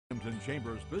Binghamton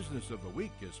Chamber's Business of the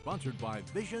Week is sponsored by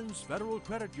Visions Federal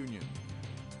Credit Union.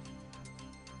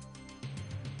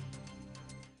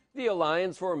 The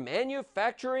Alliance for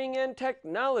Manufacturing and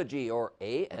Technology, or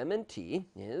Am&T,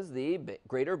 is the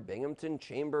Greater Binghamton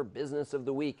Chamber Business of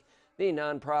the Week. The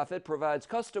nonprofit provides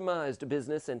customized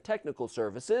business and technical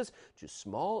services to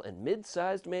small and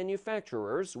mid-sized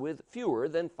manufacturers with fewer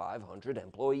than 500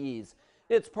 employees.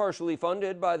 It's partially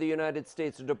funded by the United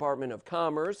States Department of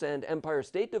Commerce and Empire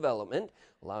State Development,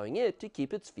 allowing it to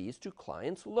keep its fees to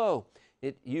clients low.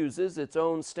 It uses its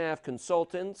own staff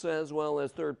consultants as well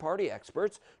as third-party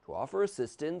experts to offer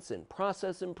assistance in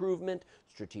process improvement,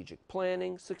 strategic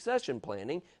planning, succession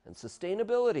planning, and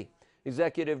sustainability.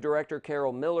 Executive Director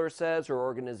Carol Miller says her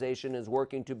organization is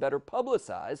working to better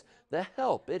publicize the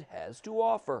help it has to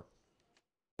offer.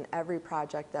 Every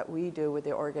project that we do with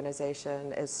the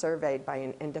organization is surveyed by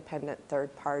an independent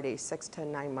third party 6 to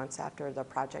 9 months after the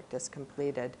project is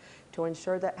completed to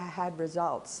ensure that it had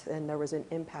results and there was an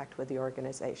impact with the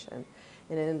organization.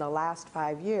 And in the last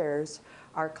 5 years,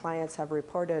 our clients have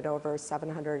reported over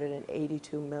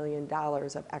 $782 million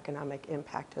of economic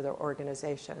impact to their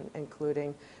organization,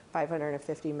 including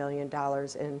 $550 million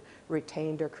in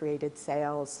retained or created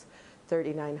sales,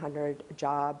 3,900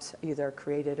 jobs, either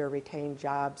created or retained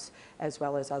jobs, as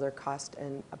well as other cost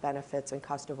and benefits and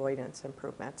cost avoidance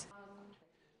improvements.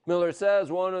 Miller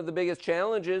says one of the biggest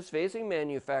challenges facing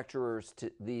manufacturers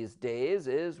these days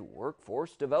is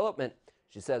workforce development.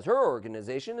 She says her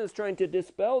organization is trying to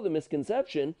dispel the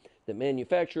misconception that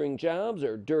manufacturing jobs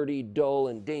are dirty, dull,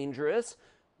 and dangerous.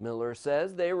 Miller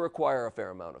says they require a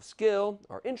fair amount of skill,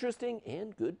 are interesting,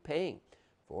 and good paying.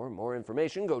 For more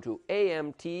information, go to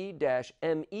amt-mep.org.